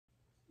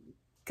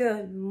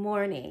Good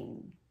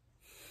morning.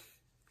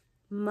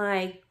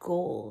 My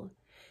goal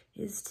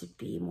is to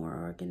be more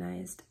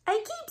organized. I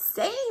keep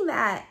saying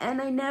that and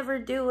I never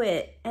do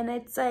it. And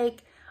it's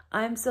like,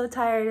 I'm so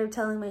tired of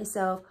telling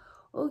myself,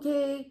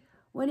 okay,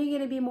 when are you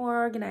going to be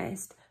more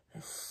organized?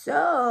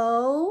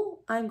 So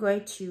I'm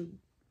going to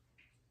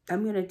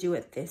do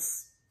it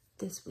this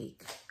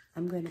week.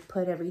 I'm going to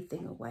put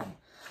everything away.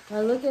 Now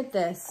look at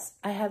this.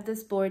 I have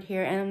this board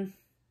here and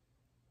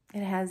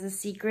it has the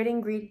secret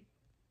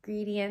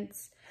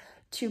ingredients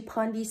to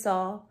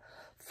pandisal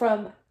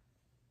from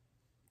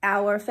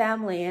our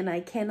family, and I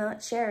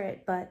cannot share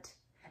it, but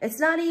it's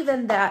not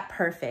even that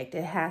perfect.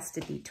 It has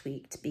to be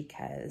tweaked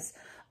because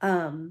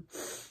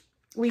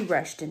we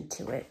rushed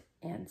into it.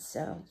 And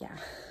so, yeah.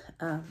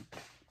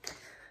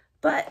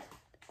 But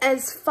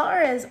as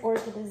far as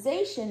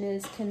organization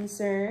is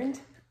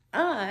concerned,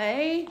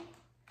 I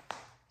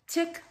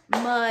took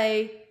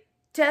my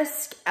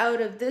desk out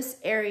of this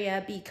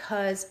area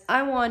because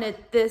I wanted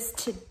this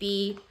to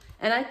be,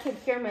 and I could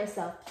hear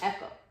myself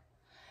echo.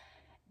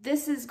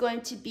 This is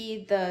going to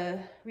be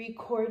the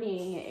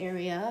recording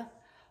area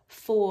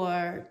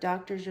for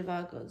Dr.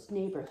 Zhivago's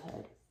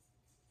neighborhood.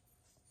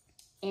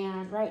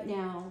 And right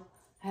now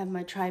I have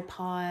my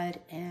tripod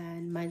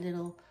and my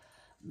little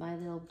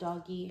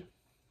doggy.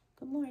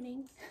 Good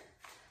morning.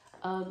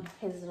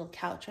 His little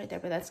couch right there,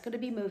 but that's going to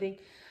be moving.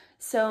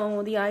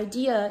 So the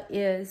idea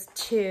is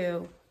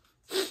to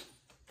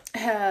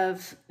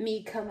have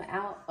me come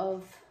out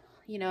of,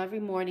 every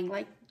morning.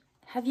 Like,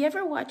 have you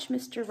ever watched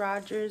Mr.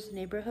 Rogers'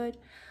 Neighborhood?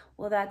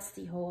 Well, that's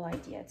the whole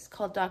idea. It's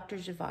called Dr.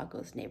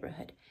 Zhivago's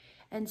Neighborhood.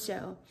 And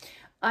so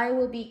I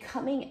will be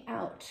coming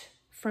out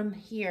from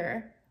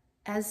here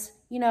as,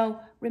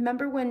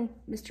 remember when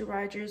Mr.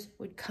 Rogers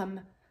would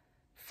come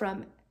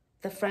from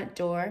the front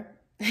door?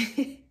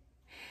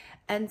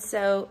 And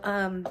so,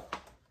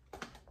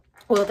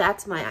 well,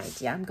 that's my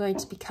idea. I'm going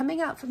to be coming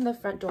out from the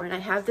front door, and I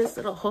have this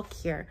little hook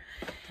here.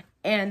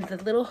 And the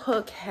little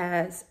hook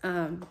has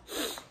a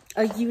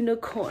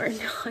unicorn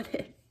on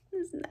it.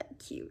 Isn't that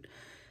cute?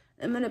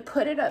 I'm going to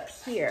put it up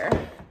here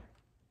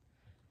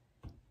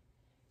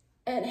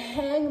and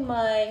hang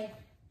my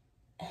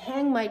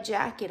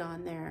jacket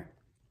on there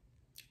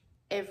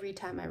every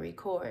time I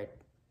record.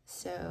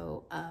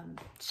 So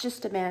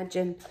just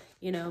imagine,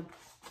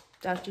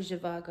 Dr.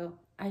 Zhivago.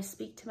 I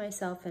speak to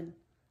myself in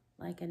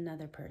like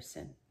another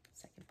person,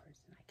 second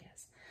person, I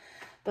guess.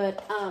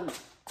 But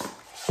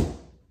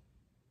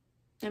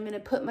I'm going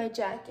to put my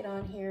jacket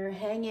on here,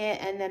 hang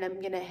it, and then I'm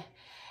going to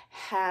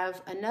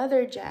have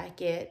another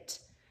jacket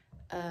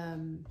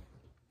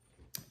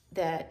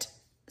that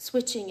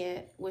switching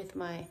it with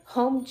my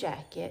home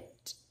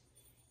jacket,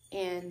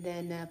 and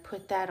then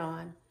put that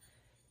on.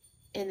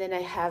 And then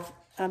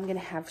I'm going to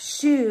have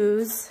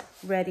shoes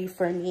ready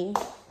for me.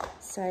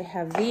 So I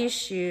have these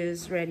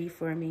shoes ready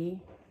for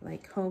me,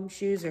 like home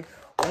shoes or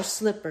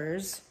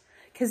slippers,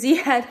 because he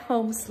had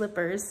home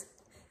slippers.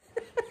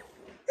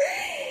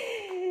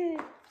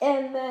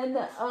 And then,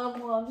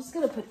 well, I'm just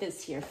going to put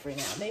this here for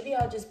now. Maybe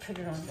I'll just put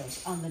it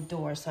on the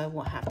door so I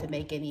won't have to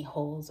make any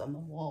holes on the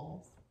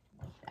walls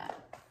like that.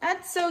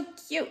 That's so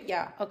cute.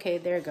 Yeah, okay,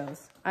 there it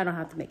goes. I don't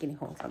have to make any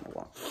holes on the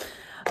wall.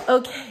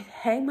 Okay,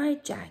 hang my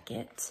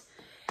jacket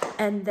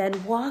and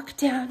then walk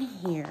down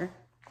here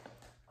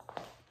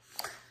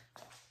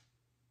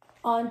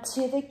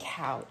onto the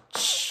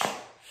couch.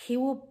 He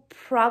will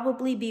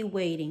probably be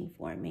waiting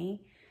for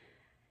me.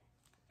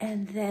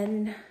 And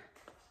then...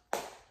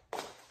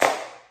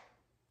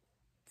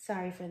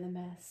 sorry for the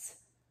mess.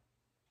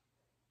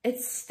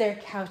 It's their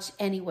couch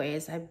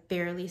anyways. I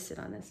barely sit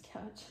on this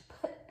couch.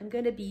 But I'm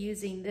going to be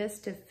using this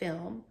to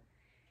film.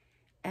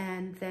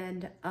 And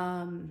then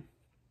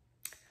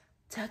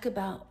talk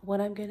about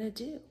what I'm going to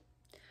do.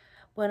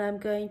 What I'm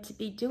going to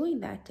be doing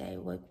that day.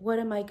 What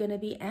am I going to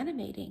be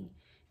animating?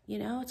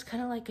 It's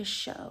kind of like a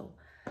show.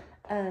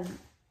 And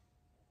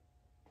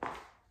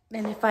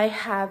if I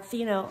have,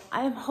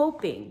 I'm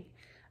hoping.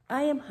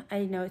 I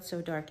know it's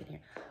so dark in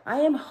here.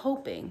 I am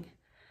hoping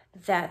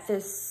that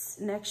this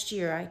next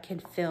year I can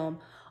film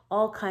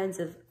all kinds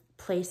of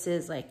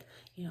places like,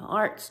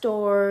 art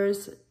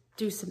stores,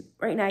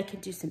 right now I can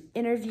do some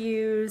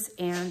interviews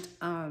and,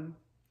 have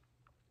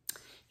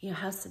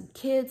some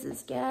kids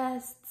as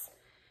guests,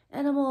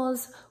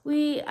 animals.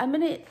 I'm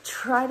going to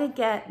try to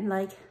get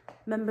like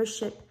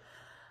membership.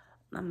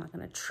 I'm not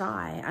going to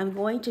try. I'm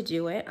going to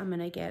do it. I'm going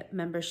to get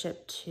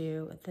membership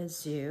to the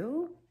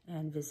zoo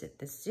and visit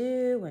the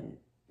zoo and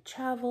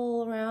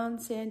travel around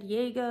San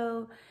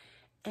Diego.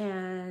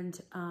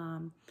 And,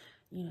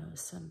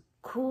 some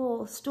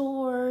cool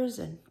stores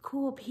and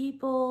cool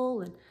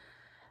people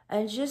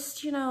and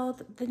just,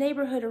 the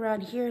neighborhood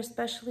around here,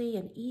 especially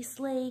in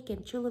Eastlake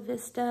and Chula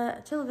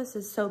Vista. Chula Vista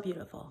is so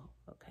beautiful,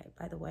 okay,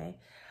 by the way.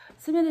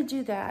 So I'm going to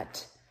do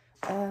that.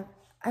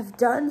 I've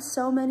done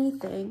so many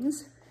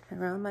things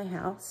around my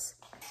house,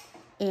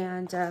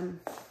 and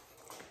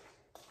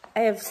I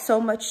have so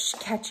much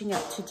catching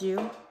up to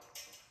do.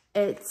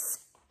 It's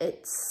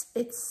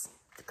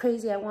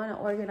crazy. I want to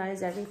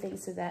organize everything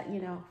so that, you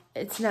know,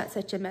 it's not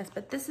such a mess.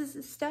 But this is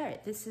the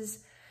start. This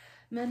is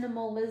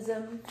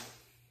minimalism,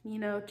 you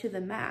know, to the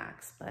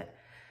max. But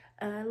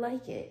I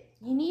like it.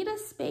 You need a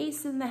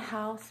space in the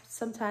house.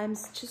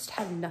 Sometimes just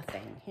have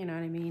nothing. You know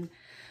what I mean?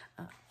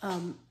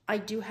 I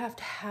do have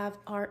to have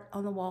art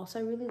on the wall.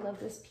 So I really love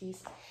this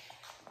piece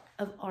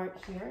of art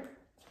here.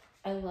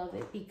 I love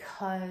it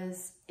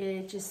because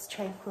it just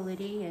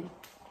tranquility and,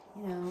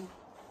 you know,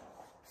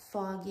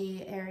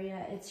 foggy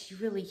area. It's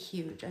really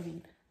huge. I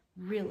mean,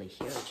 really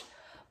huge.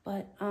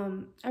 But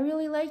I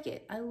really like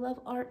it. I love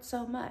art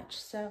so much.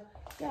 So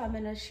yeah, I'm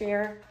gonna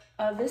share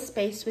this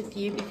space with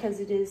you because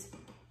it is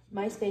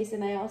my space,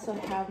 and I also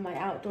have my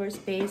outdoor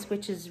space,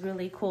 which is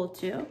really cool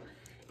too.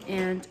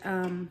 And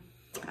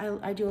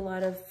I do a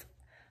lot of,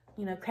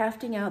 you know,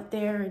 crafting out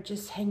there, and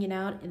just hanging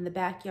out in the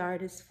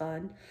backyard is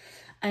fun.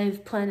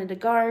 I've planted a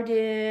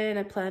garden.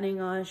 I'm planning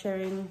on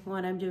sharing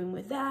what I'm doing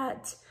with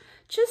that.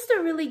 Just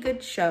a really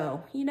good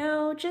show, you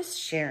know, just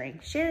sharing.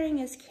 Sharing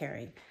is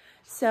caring.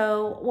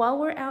 So while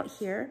we're out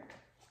here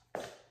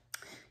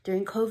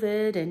during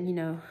COVID and, you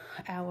know,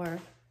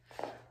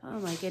 oh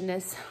my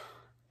goodness,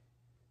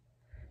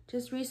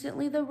 just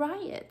recently the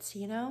riots,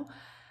 you know,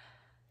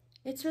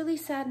 it's a really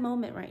sad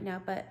moment right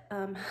now, but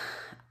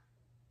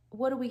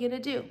what are we gonna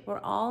do? We're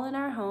all in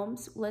our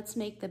homes. Let's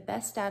make the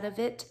best out of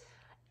it.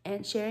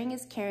 And sharing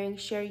is caring.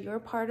 Share your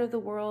part of the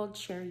world,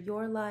 share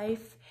your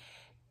life.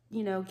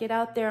 You know, get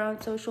out there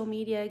on social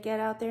media, get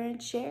out there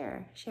and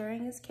share.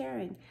 Sharing is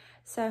caring.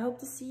 So I hope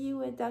to see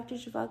you in Dr.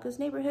 Zhivago's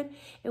neighborhood.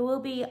 It will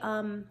be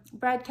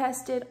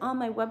broadcasted on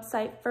my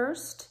website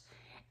first,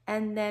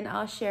 and then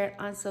I'll share it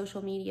on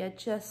social media.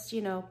 Just,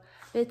 you know,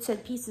 bits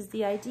and pieces.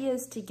 The idea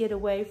is to get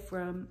away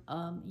from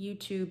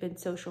YouTube and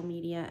social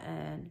media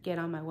and get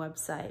on my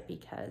website,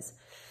 because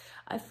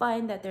I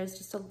find that there's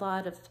just a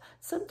lot of,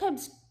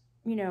 sometimes,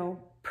 you know,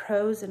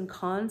 pros and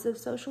cons of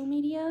social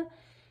media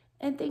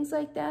and things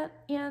like that.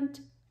 And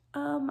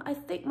I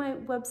think my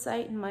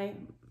website and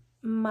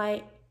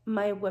my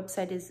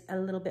website is a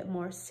little bit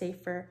more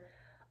safer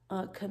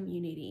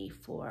community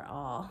for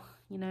all,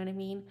 you know what I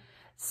mean?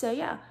 So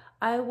yeah,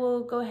 I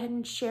will go ahead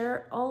and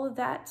share all of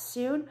that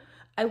soon.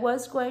 I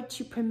was going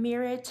to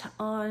premiere it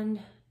on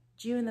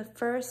June the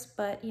 1st,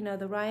 but you know,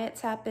 the riots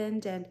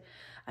happened, and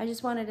I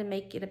just wanted to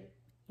make it a,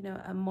 you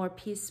know, a more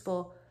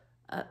peaceful,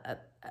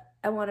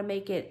 I want to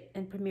make it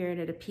and premiere it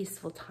at a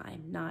peaceful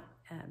time, not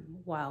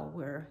while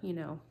we're, you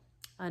know,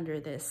 under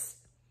this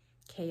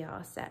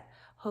chaos that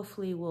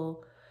hopefully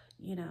will,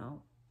 you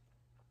know,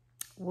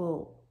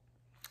 will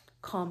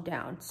calm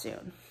down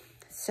soon.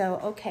 So,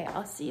 okay,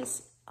 I'll see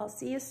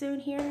you soon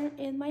here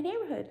in my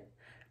neighborhood.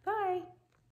 Bye.